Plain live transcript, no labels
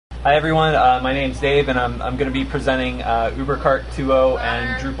Hi everyone, my name's Dave, and I'm going to be presenting Ubercart 2.0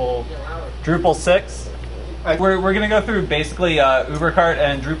 and Drupal 6. We're going to go through basically Ubercart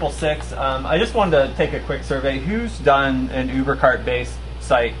and Drupal 6. I just wanted to take a quick survey. Who's done an Ubercart-based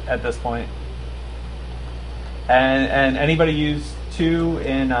site at this point? And anybody use 2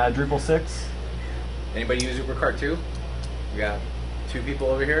 in Drupal 6? Anybody use Ubercart 2? We got 2 people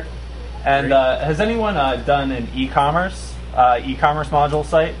over here. And has anyone done an e-commerce module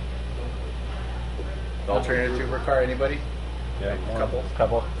site? The alternative to Ubercart, anybody? Yeah,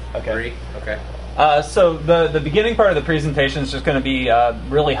 couple. Okay. 3. Okay. So the beginning part of the presentation is just going to be a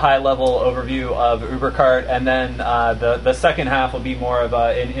really high-level overview of Ubercart, and then the second half will be more of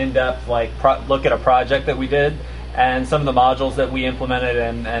an in-depth look at a project that we did and some of the modules that we implemented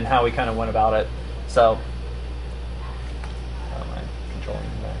and how we kind of went about it. So, how am I controlling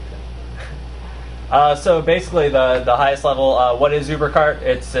that? So basically, the highest level, what is Ubercart?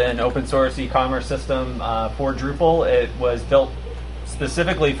 It's an open source e-commerce system for Drupal. It was built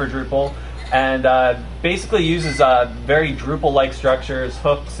specifically for Drupal, and basically uses very Drupal-like structures,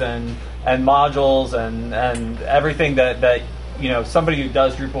 hooks and modules and everything that somebody who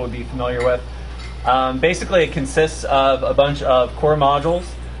does Drupal would be familiar with. Basically, it consists of a bunch of core modules,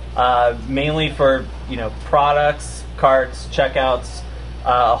 mainly for products, carts, checkouts,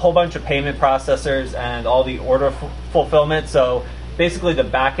 a whole bunch of payment processors, and all the order fulfillment. So basically, the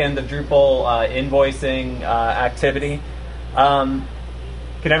back end of Drupal invoicing activity. Can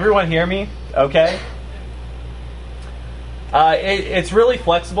everyone hear me? Okay. It's really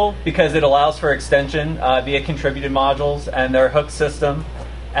flexible because it allows for extension via contributed modules and their hook system.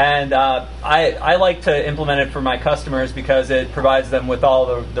 And I like to implement it for my customers because it provides them with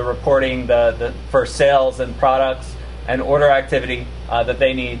all the reporting for sales and products and order activity that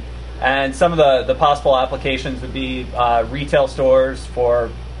they need. And some of the possible applications would be retail stores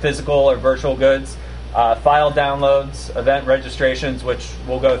for physical or virtual goods, file downloads, event registrations, which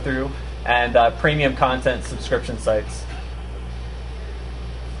we'll go through, and premium content subscription sites.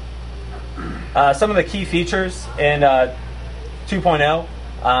 Some of the key features in 2.0,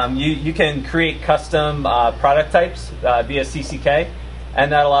 you can create custom product types via CCK,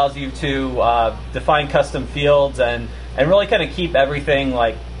 and that allows you to define custom fields and really kind of keep everything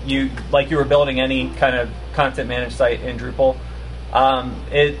like you were building any kind of content managed site in Drupal.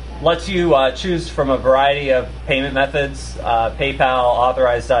 It lets you choose from a variety of payment methods, PayPal,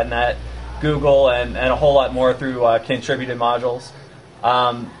 Authorize.net, Google, and a whole lot more through contributed modules.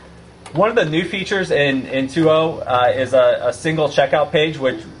 One of the new features in 2.0 is a single checkout page,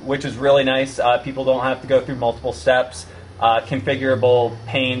 which is really nice. People don't have to go through multiple steps, configurable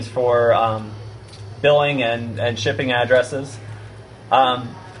panes for billing and shipping addresses.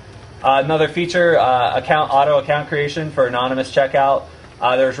 Another feature, auto account creation for anonymous checkout.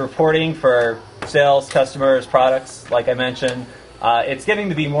 There's reporting for sales, customers, products, like I mentioned. It's getting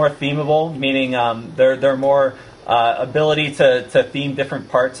to be more themable, meaning there are more ability to theme different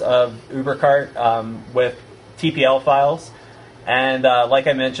parts of Ubercart with TPL files. And like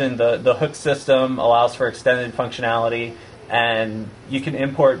I mentioned, the hook system allows for extended functionality, and you can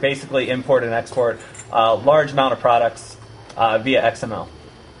basically import and export a large amount of products via XML.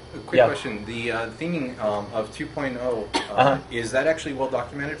 Quick question. The theming of 2.0, is that actually well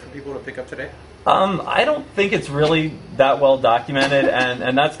documented for people to pick up today? I don't think it's really that well documented,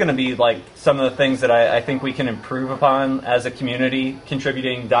 and that's going to be like some of the things that I think we can improve upon as a community,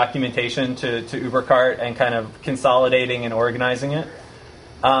 contributing documentation to Ubercart and kind of consolidating and organizing it.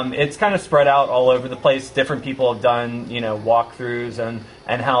 It's kind of spread out all over the place. Different people have done walkthroughs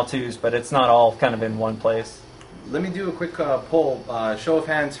and how-tos, but it's not all kind of in one place. Let me do a quick poll. Show of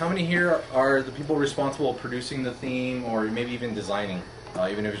hands. How many here are the people responsible for producing the theme or maybe even designing,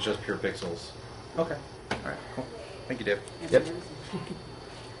 even if it's just pure pixels? Okay. All right, cool. Thank you, Dave. Yep.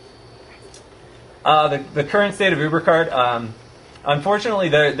 The current state of Ubercart, unfortunately,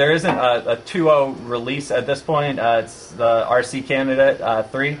 there isn't a 2.0 release at this point. It's the RC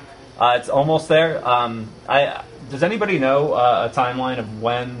candidate 3. It's almost there. Does anybody know a timeline of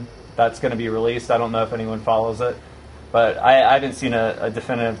when that's going to be released? I don't know if anyone follows it, but I haven't seen a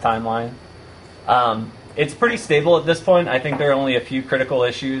definitive timeline. It's pretty stable at this point. I think there are only a few critical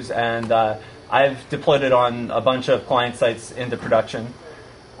issues, and I've deployed it on a bunch of client sites into production.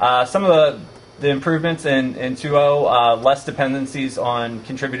 Some of the improvements in 2.0, less dependencies on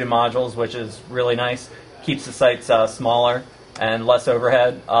contributed modules, which is really nice. Keeps the sites smaller and less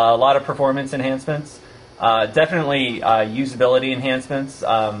overhead. A lot of performance enhancements. Definitely usability enhancements.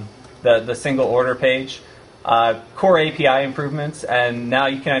 The single order page. Core API improvements, and now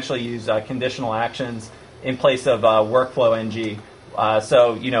you can actually use conditional actions in place of workflow NG,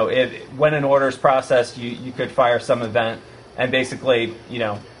 So when an order is processed, you could fire some event and basically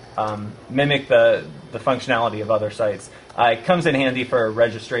mimic the functionality of other sites. It comes in handy for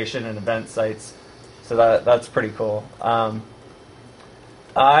registration and event sites, so that's pretty cool.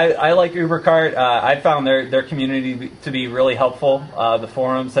 I like Ubercart. I found their community to be really helpful. The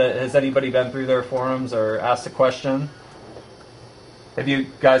forums, has anybody been through their forums or asked a question? Have you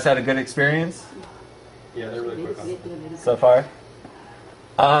guys had a good experience? Yeah, they're really quick on it. So far?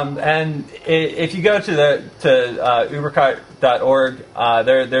 And if you go to ubercart.org,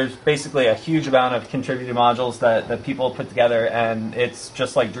 there's basically a huge amount of contributed modules that people put together, and it's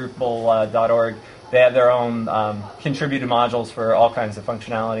just like Drupal.org. They have their own contributed modules for all kinds of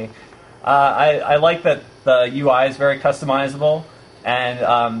functionality. I like that the UI is very customizable, and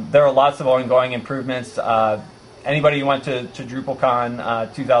there are lots of ongoing improvements. Anybody who went to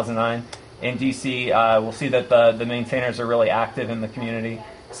DrupalCon 2009 in DC will see that the maintainers are really active in the community.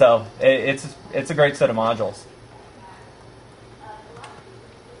 So it's a great set of modules.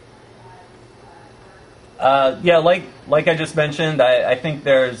 Like I just mentioned, I think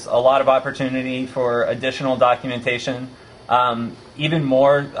there's a lot of opportunity for additional documentation, even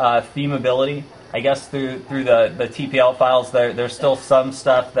more themability. I guess through the TPL files, there's still some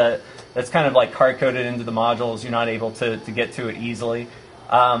stuff that's kind of like hard-coded into the modules. You're not able to get to it easily.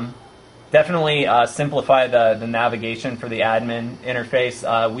 Definitely simplify the navigation for the admin interface.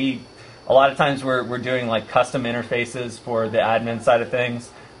 A lot of times we're doing like custom interfaces for the admin side of things,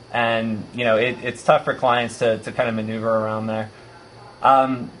 and it's tough for clients to kind of maneuver around there.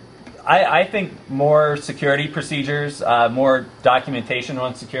 I think more security procedures, more documentation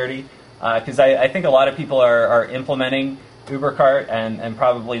on security, because I think a lot of people are implementing Ubercart and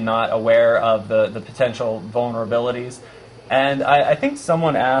probably not aware of the potential vulnerabilities. And I think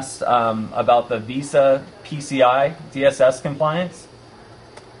someone asked about the Visa PCI DSS compliance.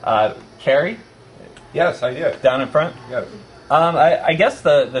 Carrie? Yes, I did. Down in front? Yes. I guess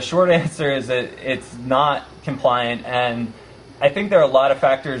the short answer is that it's not compliant, and I think there are a lot of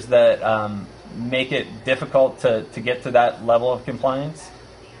factors that make it difficult to get to that level of compliance.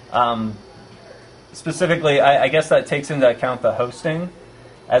 Specifically, I guess that takes into account the hosting,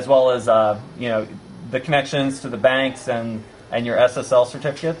 as well as the connections to the banks and your SSL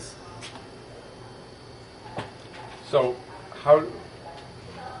certificates. So how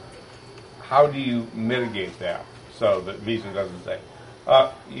do you mitigate that so that Visa doesn't say,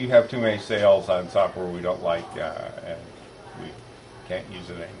 you have too many sales on software we don't like and we can't use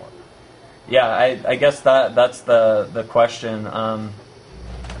it anymore? Yeah, I guess that's the question.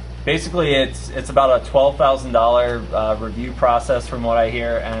 Basically, it's about a $12,000 review process from what I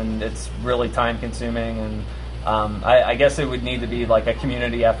hear, and it's really time consuming. And I guess it would need to be like a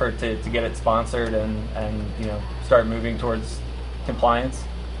community effort to get it sponsored and start moving towards compliance.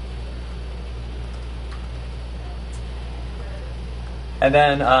 And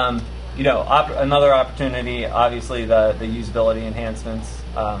then another opportunity, obviously the usability enhancements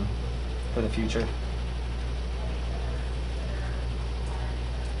for the future.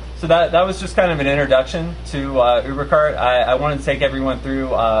 So that was just kind of an introduction to Ubercart. I wanted to take everyone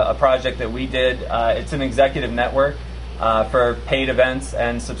through a project that we did. It's an executive network for paid events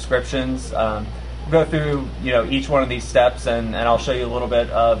and subscriptions. We'll go through each one of these steps, and I'll show you a little bit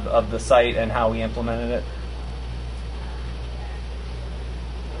of the site and how we implemented it.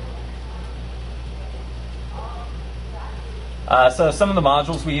 So some of the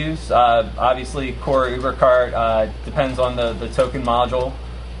modules we use, obviously core Ubercart depends on the token module.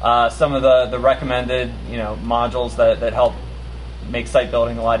 Some of the recommended modules that help make site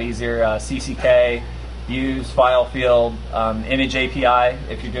building a lot easier: CCK, views, file field, image API.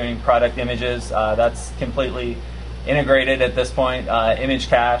 If you're doing product images, that's completely integrated at this point. Image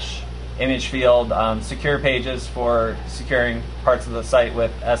cache, image field, secure pages for securing parts of the site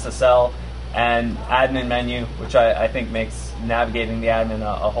with SSL, and admin menu, which I think makes navigating the admin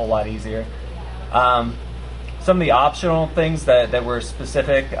a whole lot easier. Some of the optional things that were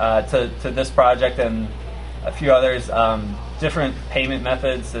specific to this project and a few others, different payment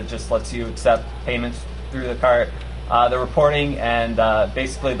methods that just lets you accept payments through the cart, the reporting, and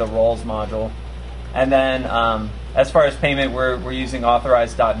basically the roles module. And then as far as payment, we're using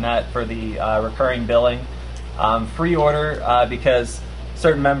authorize.net for the recurring billing. Free order because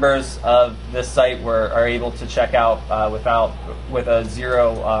certain members of this site are able to check out with a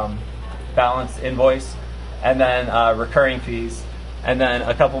zero balance invoice. And then recurring fees, and then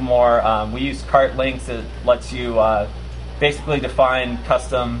a couple more. We use cart links. It lets you basically define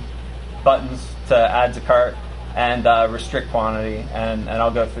custom buttons to add to cart and restrict quantity, and I'll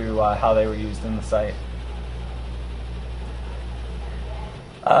go through how they were used in the site.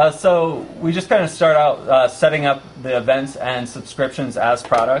 So we just kind of start out setting up the events and subscriptions as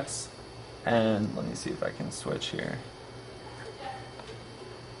products. And let me see if I can switch here.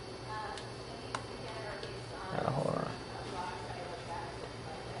 Hold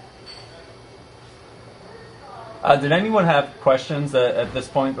on. Did anyone have questions at this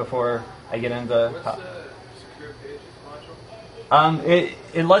point before I get into? What's the secure pages module?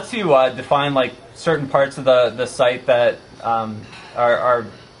 It lets you define like certain parts of the site that are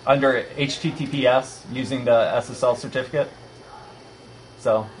under HTTPS using the SSL certificate.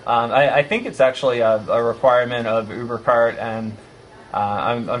 So I think it's actually a requirement of Ubercart, and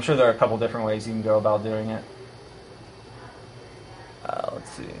I'm sure there are a couple different ways you can go about doing it.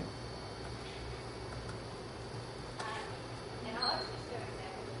 Let's see.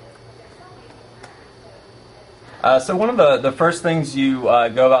 So one of the first things you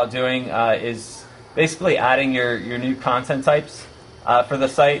go about doing is basically adding your new content types for the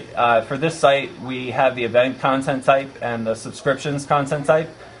site. For this site, we have the event content type and the subscriptions content type.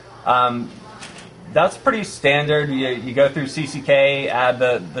 That's pretty standard. You go through CCK, add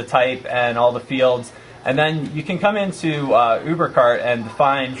the type and all the fields, and then you can come into Ubercart and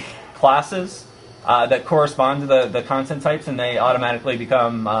define classes that correspond to the content types, and they automatically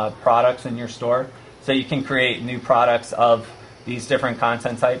become products in your store. So you can create new products of these different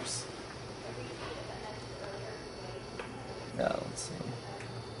content types. Let's see.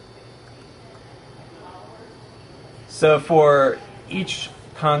 So for each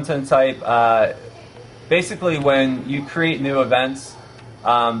content type, basically when you create new events,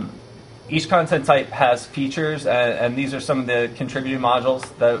 each content type has features, and these are some of the contributed modules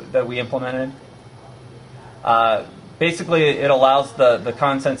that we implemented. Basically, it allows the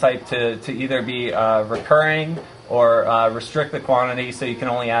content type to either be recurring or restrict the quantity, so you can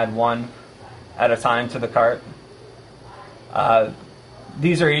only add one at a time to the cart.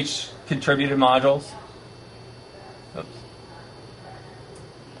 These are each contributed modules. Oops.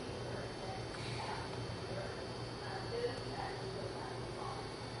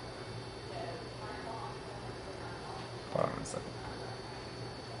 Hold on a second.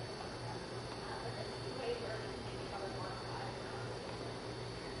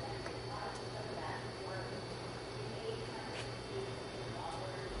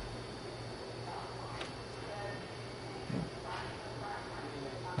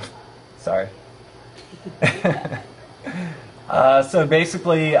 Sorry. So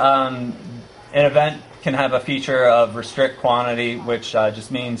basically, an event can have a feature of restrict quantity, which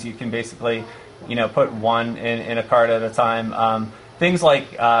just means you can basically, put one in a cart at a time. Things like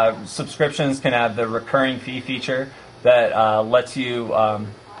subscriptions can have the recurring fee feature that lets you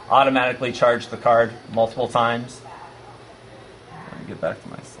automatically charge the card multiple times. Let me get back to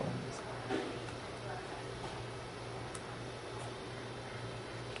my slides.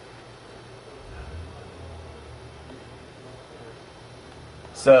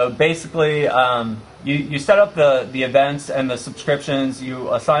 So basically, you set up the events and the subscriptions.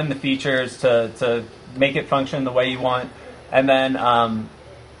 You assign the features to make it function the way you want, and then let's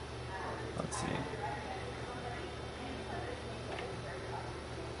see.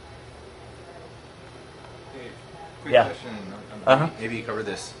 Hey, quick Yeah. question. Maybe you cover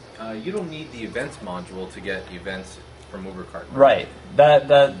this. You don't need the events module to get events from Ubercart. Right.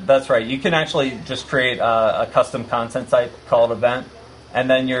 That's right. You can actually just create a custom content type called event. And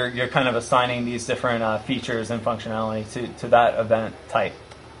then you're kind of assigning these different features and functionality to that event type.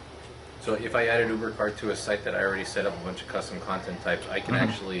 So if I added Ubercart to a site that I already set up a bunch of custom content types, I can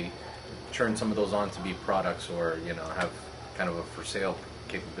actually turn some of those on to be products, or have kind of a for sale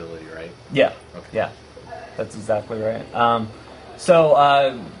capability, right? Yeah. Okay. Yeah. That's exactly right. So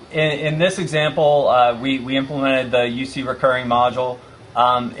in this example, we implemented the UC recurring module.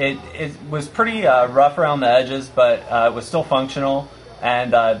 It was pretty rough around the edges, but it was still functional.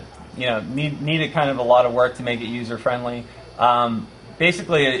 And needed kind of a lot of work to make it user friendly.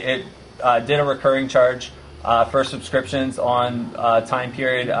 Basically, it did a recurring charge for subscriptions on time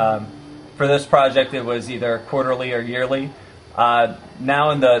period. For this project, it was either quarterly or yearly. Now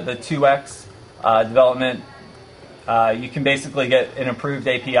in the 2x development, you can basically get an improved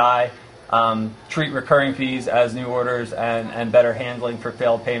API, treat recurring fees as new orders, and better handling for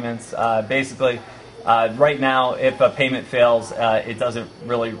failed payments. Basically. Right now, if a payment fails, it doesn't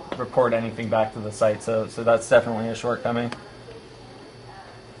really report anything back to the site, so that's definitely a shortcoming.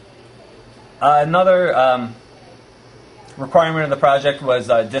 Another requirement of the project was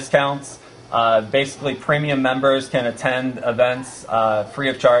discounts. Basically, premium members can attend events free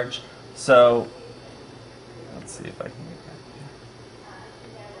of charge. So, let's see if I can get that.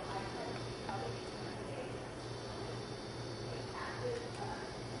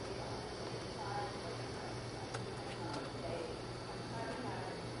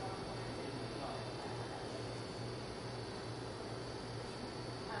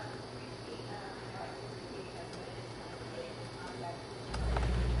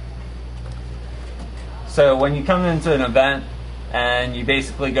 So when you come into an event and you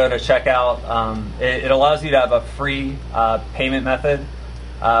basically go to checkout, it allows you to have a free payment method,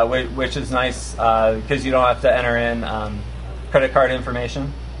 which is nice because you don't have to enter in credit card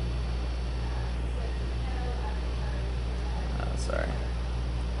information. Sorry.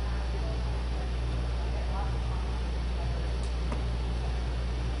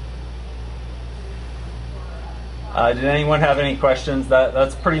 Did anyone have any questions?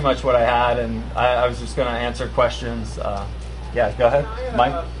 That's pretty much what I had, and I was just going to answer questions. Yeah, go ahead,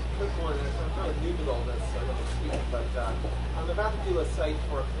 Mike. I have a quick one. I'm kind of new to all this, so I don't speak, but I'm about to do a site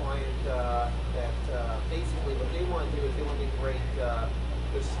for a client that basically what they want to do is they want to integrate the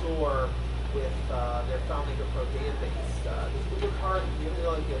store with their FileMaker Pro database. This Ubercart, you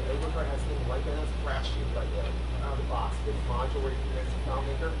know, like Ubercart has things like that. It's crashed you like out of the box, this module where you can connect to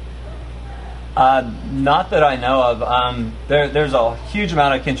FileMaker. Not that I know of. There's a huge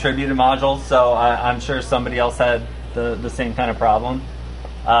amount of contributed modules, so I'm sure somebody else had the same kind of problem.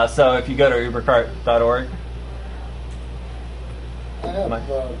 So if you go to ubercart.org. I have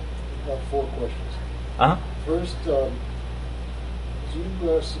about 4 questions. First, does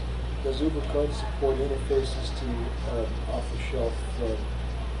Ubercart support interfaces to off-the-shelf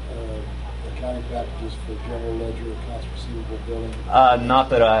accounting packages for general ledger, accounts receivable, billing? Not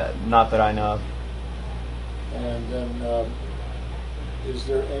that I know of. And then, is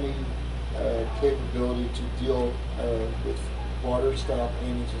there any capability to deal with barter-style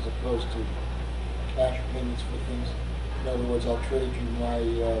payments as opposed to cash payments for things? In other words, I'll trade you my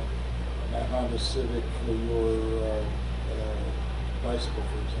Honda Civic for your bicycle,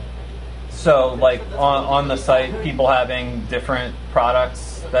 for example. So, like on the site, people having different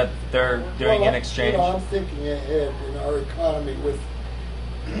products that they're doing in exchange. I'm thinking ahead in our economy with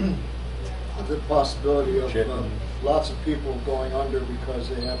the possibility of lots of people going under because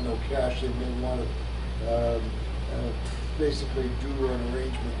they have no cash. They may want to basically do an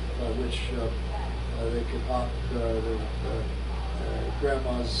arrangement by which they could hawk their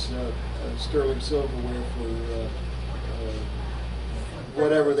grandma's sterling silverware for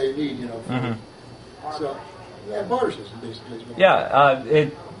whatever they need, you know. So, barter system basically. Yeah,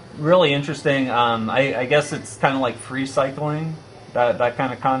 it really interesting. I guess it's kind of like free cycling, that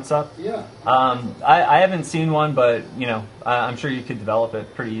kind of concept. Yeah. I haven't seen one, but you know, I'm sure you could develop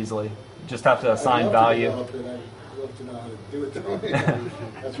it pretty easily. You just have to assign value. I'd love to know how to do it.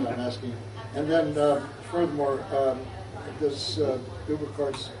 That's what I'm asking. And then, furthermore, does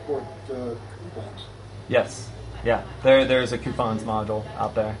Ubercart support coupons? Yes. Yeah. There's a coupons module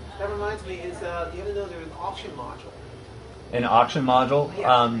out there. That reminds me, is do you ever know there's an auction module? An auction module?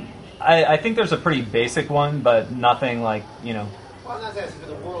 Yeah. I think there's a pretty basic one, but nothing like, you know. Well, I'm not asking for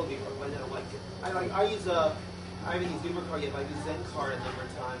the world before, but I don't like it. I haven't used Ubercart yet, but I use Zencard a number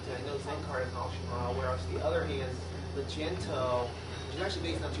of times, and I know Zencard is an auction model, whereas on the other hand, Magento, which is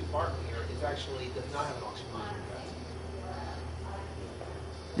actually based not too far from here, does not have an auction module.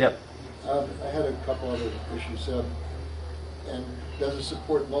 Yep. I had a couple other issues. And does it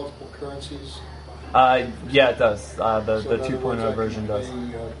support multiple currencies? Yeah, it does. The So 2.0 version does.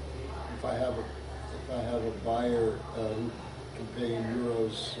 If I have a buyer who can pay in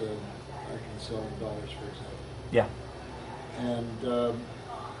euros, I can sell in dollars, for example. Yeah. And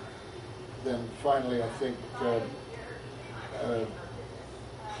then finally, I think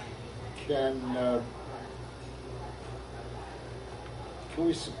can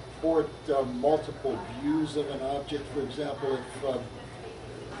we support multiple views of an object? For example,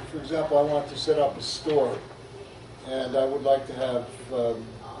 if I want to set up a store, and I would like to have,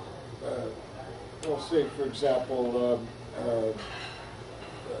 say, for example,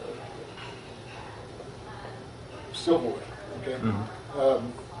 silverware. Okay. Mm-hmm.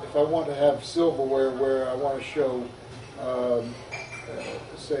 If I want to have silverware where I want to show,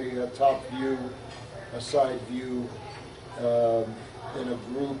 say, a top view, a side view, in a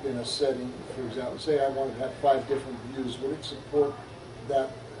group, in a setting, for example, say I want to have 5 different views, would it support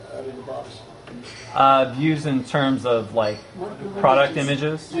that out of the box? Views in terms of like product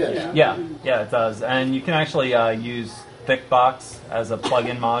images? Yes. Yeah, it does. And you can actually use Thickbox as a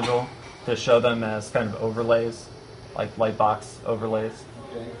plugin module to show them as kind of overlays, like Lightbox overlays.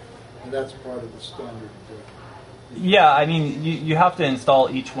 Okay, and that's part of the standard. Yeah, I mean, you have to install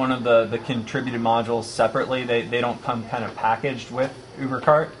each one of the contributed modules separately. They don't come kind of packaged with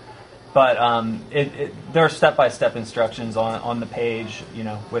Ubercart, but there are step-by-step instructions on the page, you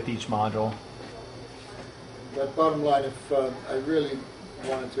know, with each module. But bottom line, if I really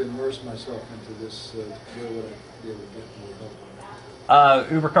wanted to immerse myself into this, where would I be able to get more help?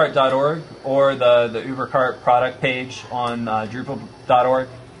 Ubercart.org or the Ubercart product page on Drupal.org.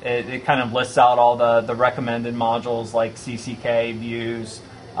 it kind of lists out all the recommended modules like CCK, views,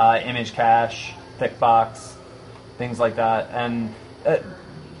 image cache, thickbox, things like that. And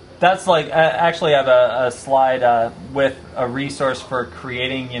that's like, actually I have a slide with a resource for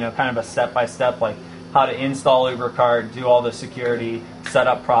creating, kind of a step-by-step, like how to install Ubercart, do all the security, set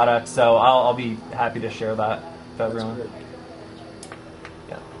up products. So I'll be happy to share that with everyone. That's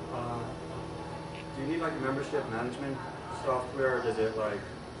Yeah. Do you need like membership management software, or does it like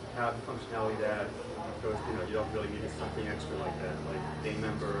have the functionality that goes, you don't really need something extra like that, like day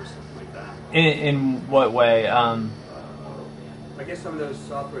member or something like that? In what way? I guess some of those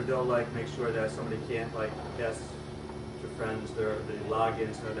software, they'll like make sure that somebody can't like guess to friends their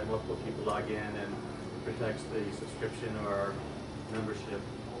login so that multiple people log in, and protects the subscription or membership.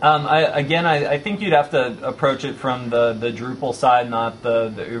 I think you'd have to approach it from the Drupal side, not the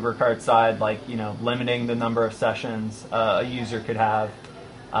Ubercart side, like, limiting the number of sessions a user could have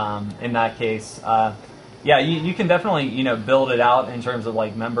in that case. You can definitely, build it out in terms of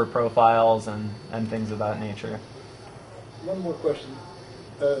like member profiles and things of that nature. One more question.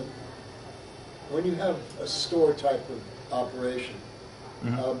 When you have a store type of operation,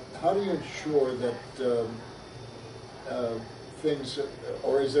 how do you ensure that things,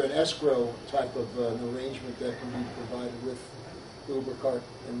 or is there an escrow type of an arrangement that can be provided with Ubercart,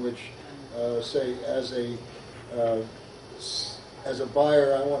 in which, say, as a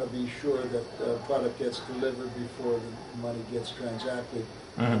buyer, I want to be sure that the product gets delivered before the money gets transacted,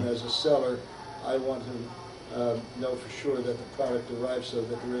 and as a seller, I want to know for sure that the product arrives so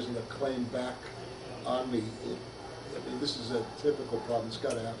that there isn't a claim back on me. I mean, this is a typical problem. It's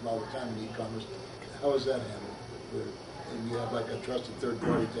got to happen all the time in e-commerce. How is that handled? And you have like a trusted third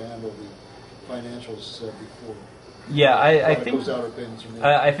party to handle the financials before. Yeah, I think goes out or payments are made.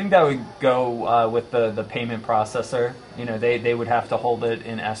 I think that would go with the payment processor. They would have to hold it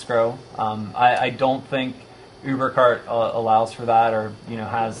in escrow. I don't think Ubercart allows for that, or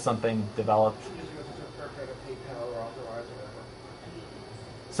has something developed.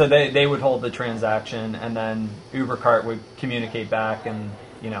 So they would hold the transaction, and then Ubercart would communicate back and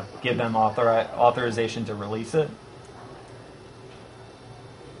give them authorization to release it.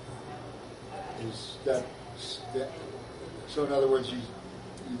 Is that so? In other words, you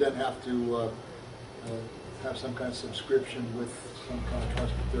then have to have some kind of subscription with some kind of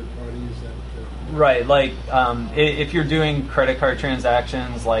trusted third party. Is that right? Like if you're doing credit card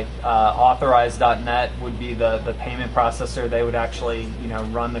transactions, like Authorize.net would be the payment processor. They would actually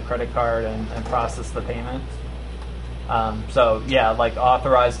run the credit card and process the payment. So yeah, like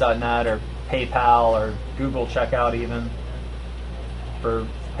Authorize.net or PayPal or Google Checkout even for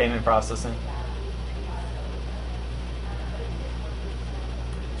payment processing.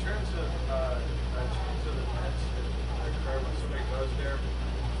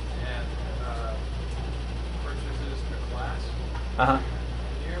 Can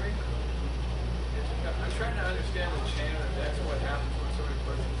you hear me? I'm trying to understand the chain of events of what happens when somebody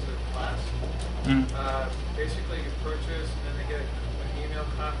purchases a class. Basically, you purchase, and then they get an email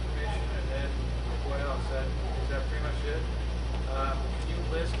confirmation, and then what else? Is that pretty much it? Can you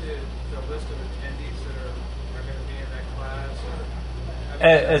list the list of attendees that are going to be in that class?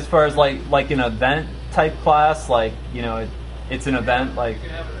 As far as like an event type class, like it's an event like. You can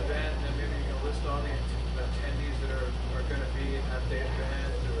have an event, and then maybe you can list all the attendees that are going to be at the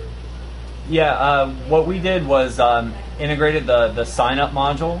event. Yeah, what we did was integrated the sign up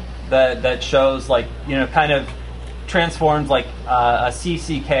module that shows kind of transforms like a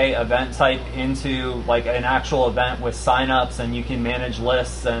CCK event type into like an actual event with signups, and you can manage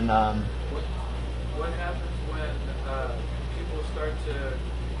lists and. What happens when people start to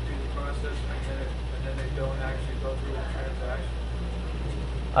do the process and then they don't actually go through the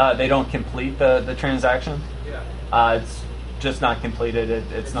transaction? They don't complete the transaction? Yeah. It's just not completed.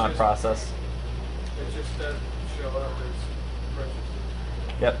 It's not processed. It just doesn't show up as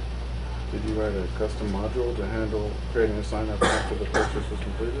purchased. Yep. Did you write a custom module to handle creating a sign up after the purchase was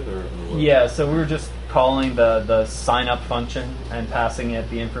completed, or what? Yeah, so we were just calling the sign up function and passing it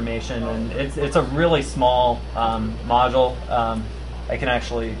the information, and it's a really small module. I can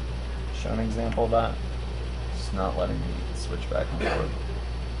actually show an example of that. It's not letting me switch back and forth.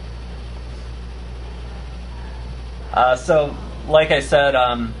 So, like I said,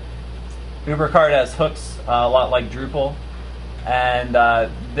 Ubercart has hooks a lot like Drupal. And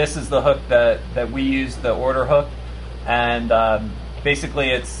this is the hook that we use, the order hook, and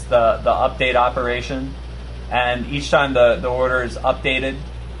basically it's the update operation. And each time the order is updated,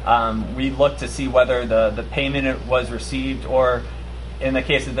 we look to see whether the payment was received, or in the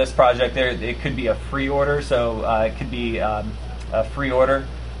case of this project, it could be a free order, so it could be a free order.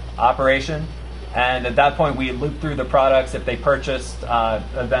 operation. And at that point, we loop through the products. If they purchased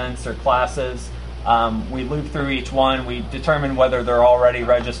events or classes, we loop through each one. We determine whether they're already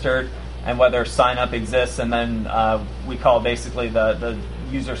registered and whether sign up exists, and then we call basically the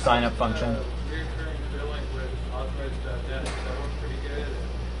user sign up function. Reoccurring billing with authorized.net, does that work pretty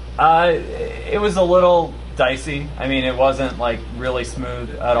good? It was a little dicey. I mean, it wasn't like really smooth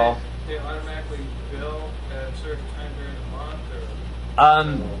at all. They automatically bill at a certain time during the month,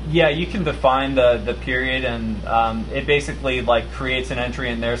 or? Yeah, you can define the period, and it basically like creates an entry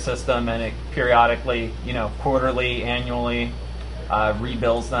in their system, and it periodically, quarterly, annually,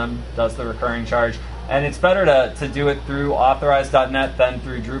 rebills them, does the recurring charge. And it's better to do it through authorized.net than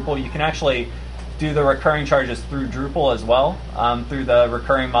through Drupal. You can actually do the recurring charges through Drupal as well, through the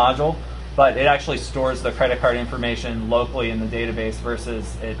recurring module, but it actually stores the credit card information locally in the database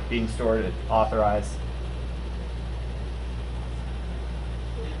versus it being stored at authorized.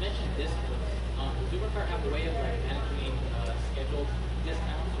 You mentioned discounts. Does Ubercart have a way of like managing scheduled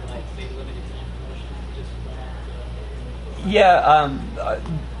discounts or like say limited time promotions? Yeah,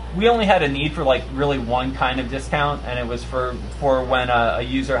 we only had a need for like really one kind of discount, and it was for when a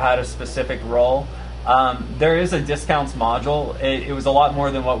user had a specific role. There is a discounts module. It was a lot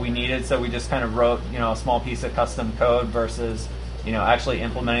more than what we needed, so we just kind of wrote a small piece of custom code versus actually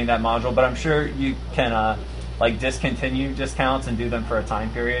implementing that module. But I'm sure you can like discontinue discounts and do them for a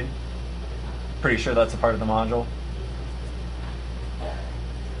time period. Pretty sure that's a part of the module.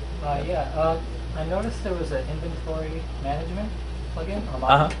 I noticed there was an inventory management plugin or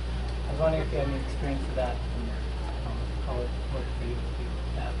module. I was wondering if you had any experience with that and how it worked for you.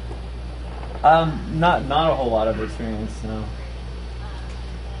 Not a whole lot of experience, no.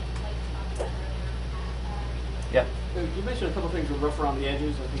 Yeah. You mentioned a couple things were rough around the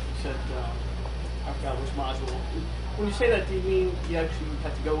edges. I think you said, I forgot which module. When you say that, do you mean you actually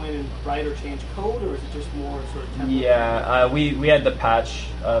have to go in and write or change code, or is it just more sort of template? Yeah, we had to patch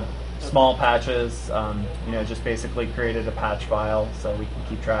small patches. Just basically created a patch file so we can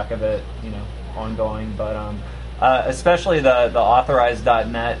keep track of it, ongoing. But especially the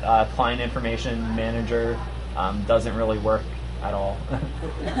authorized.net client information manager doesn't really work at all.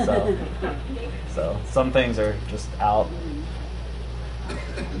 so some things are just out.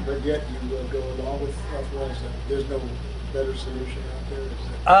 But yet you go along with authorized. There's no better solution out there.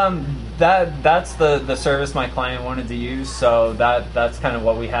 Is That's the service my client wanted to use, so that's kind of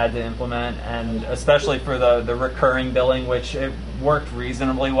what we had to implement, and especially for the recurring billing, which it worked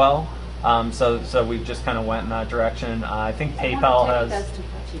reasonably well. So we just kind of went in that direction. I think PayPal has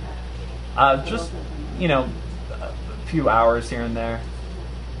just a few hours here and there.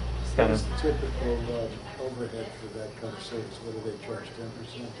 Just kind of typical overhead for that kind of service. What do they charge? 10%,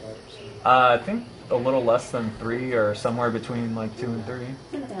 5%? I think a little less than 3, or somewhere between like 2 and 3.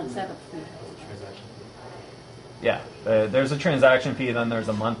 Yeah, there's a transaction fee, then there's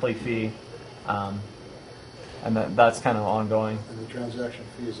a monthly fee, and that's kind of ongoing. And the transaction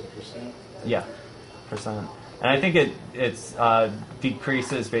fee is a percent? Yeah, percent. And I think it's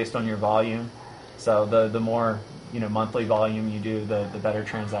decreases based on your volume. So the more monthly volume you do, the better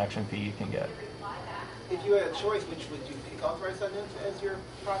transaction fee you can get. If you had a choice, which would you pick authorized.net as your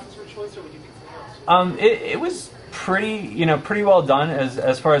processor choice, or would you pick something else? It was pretty well done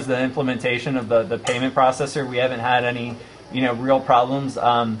as far as the implementation of the payment processor. We haven't had any real problems.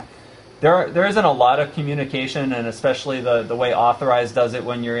 There isn't a lot of communication, and especially the way authorized does it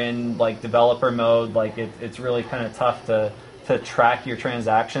when you're in like developer mode. Like it's really kind of tough to track your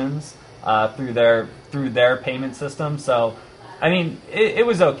transactions through their payment system. So I mean, it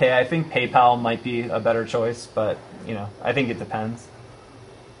was okay. I think PayPal might be a better choice, but I think it depends.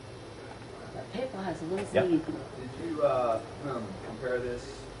 PayPal has a little Yep. Did you compare this,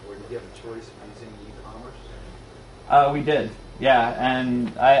 or did you have a choice of using e-commerce? We did, yeah,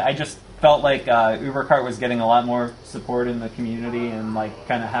 and I just felt like Ubercart was getting a lot more support in the community and like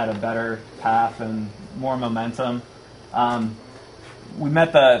kind of had a better path and more momentum. We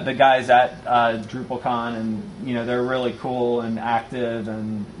met the guys at DrupalCon, and they're really cool and active,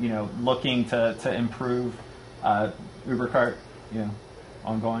 and looking to improve Ubercart,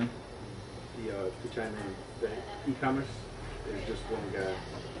 ongoing. To chime in, the e-commerce is just one guy.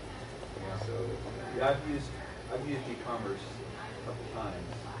 So yeah, I've used e-commerce a couple times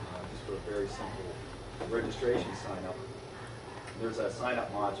just for a very simple registration sign up. There's a sign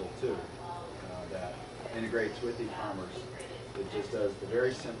up module too that integrates with e-commerce. It just does the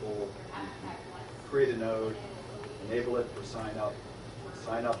very simple, you create a node, enable it for sign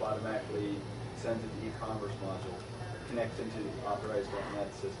up automatically, sends it to the e-commerce module, connects into the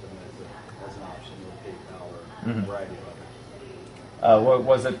authorized.net system as an option with PayPal or a variety of others.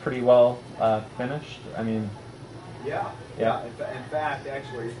 Was it pretty well finished? I mean, Yeah. Yeah. In fact,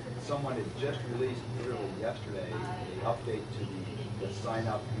 actually, someone had just released literally yesterday the update to the sign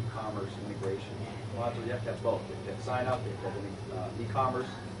up e-commerce integration module. You have to have both. You have to have sign up, you have to have e-commerce,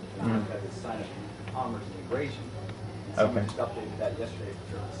 and you have to have the sign up e-commerce integration. And someone just updated that yesterday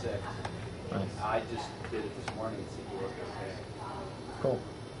for 36. Nice. I just did it this morning and see if it worked okay. Cool.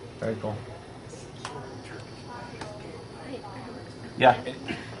 Very cool. Yeah.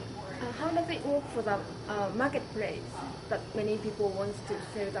 How does it work for the marketplace that many people want to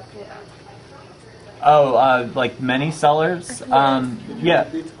sell the product? Oh, like many sellers? Yeah.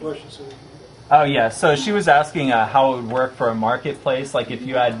 Repeat the question, so Oh, yeah. So she was asking how it would work for a marketplace, like if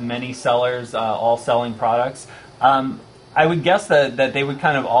you had many sellers all selling products. I would guess that they would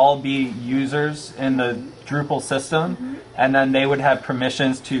kind of all be users in the Drupal system, and then they would have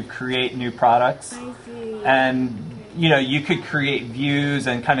permissions to create new products. I see. And you could create views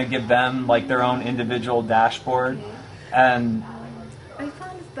and kind of give them like their own individual dashboard. And I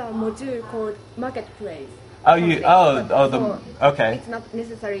found the module called Marketplace. okay. It's not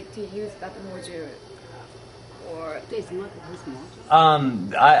necessary to use that module. Or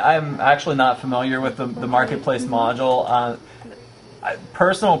I'm actually not familiar with the marketplace module.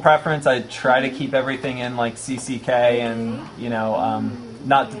 Personal preference, I try to keep everything in like CCK and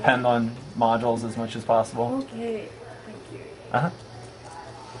not depend on modules as much as possible. Okay, thank you.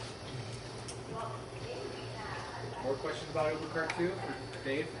 More questions about Ubercart 2 for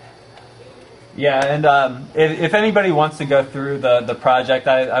Dave? Yeah, and if anybody wants to go through the project,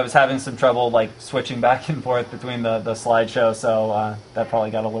 I was having some trouble like switching back and forth between the slideshow, so that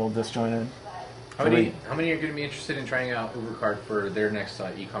probably got a little disjointed. How many are going to be interested in trying out Ubercart for their next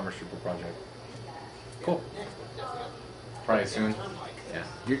e-commerce Drupal project? Cool. Probably soon. Yeah.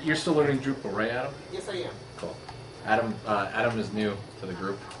 You're still learning Drupal, right, Adam? Yes, I am. Cool. Adam is new to the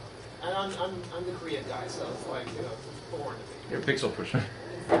group. And I'm the Korean guy, so it's like, it's boring to me. You're a pixel pusher.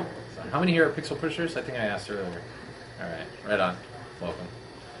 So, how many here are pixel pushers? I think I asked earlier. All right. Right on. Welcome.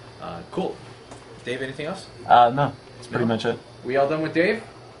 Cool. Dave, anything else? No. That's pretty much it. We all done with Dave?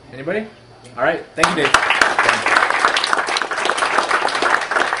 Anybody? All right. Thank you, Dave.